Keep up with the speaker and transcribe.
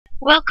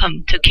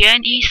Welcome to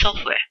QNE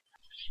Software,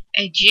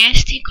 a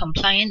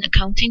GST-compliant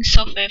accounting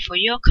software for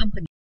your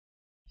company.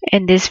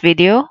 In this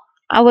video,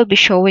 I will be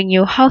showing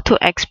you how to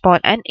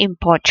export and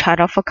import chart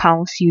of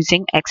accounts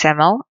using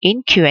XML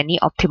in QNE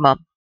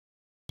Optimum.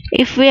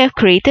 If we have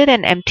created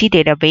an empty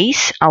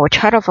database, our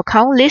chart of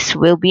account list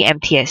will be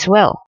empty as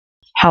well.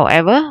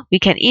 However, we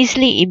can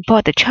easily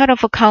import the chart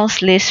of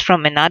accounts list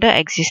from another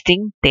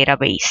existing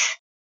database.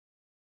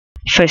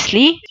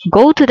 Firstly,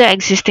 go to the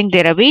existing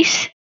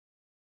database.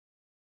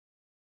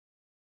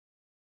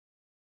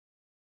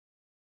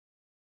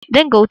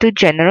 Then go to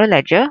General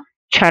Ledger,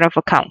 Chart of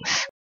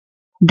Accounts.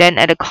 Then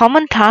at the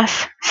Common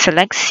Task,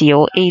 select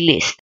COA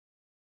List.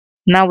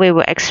 Now we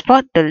will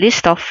export the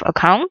list of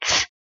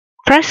accounts.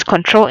 Press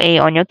Ctrl A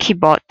on your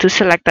keyboard to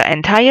select the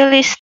entire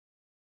list.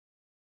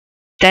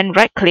 Then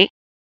right-click,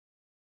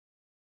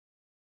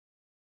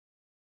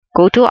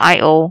 go to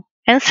I/O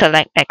and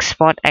select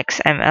Export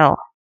XML.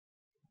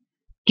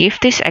 Give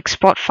this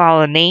export file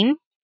a name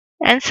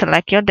and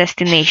select your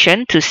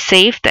destination to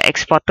save the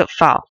exported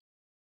file.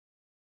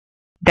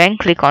 Then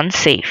click on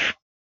Save.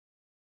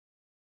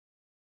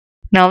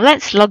 Now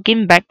let's log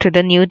in back to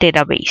the new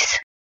database.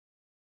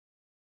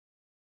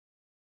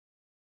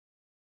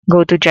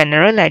 Go to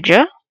General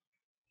Ledger,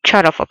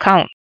 Chart of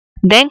Account.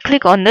 Then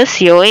click on the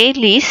COA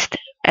list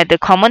at the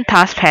Common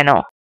Task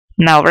panel.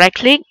 Now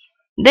right-click,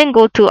 then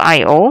go to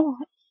I/O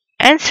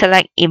and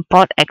select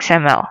Import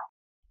XML.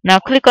 Now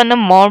click on the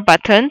More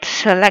button to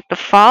select the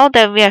file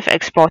that we have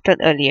exported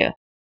earlier.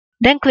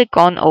 Then click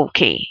on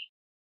OK.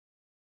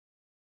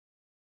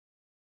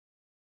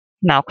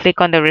 Now click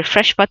on the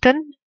Refresh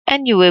button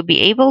and you will be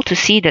able to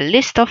see the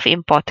list of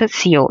imported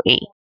COA.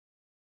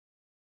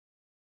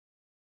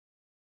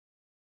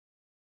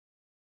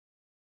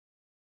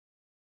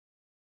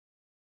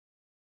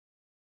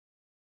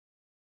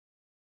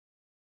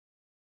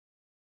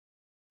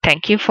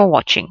 Thank you for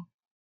watching.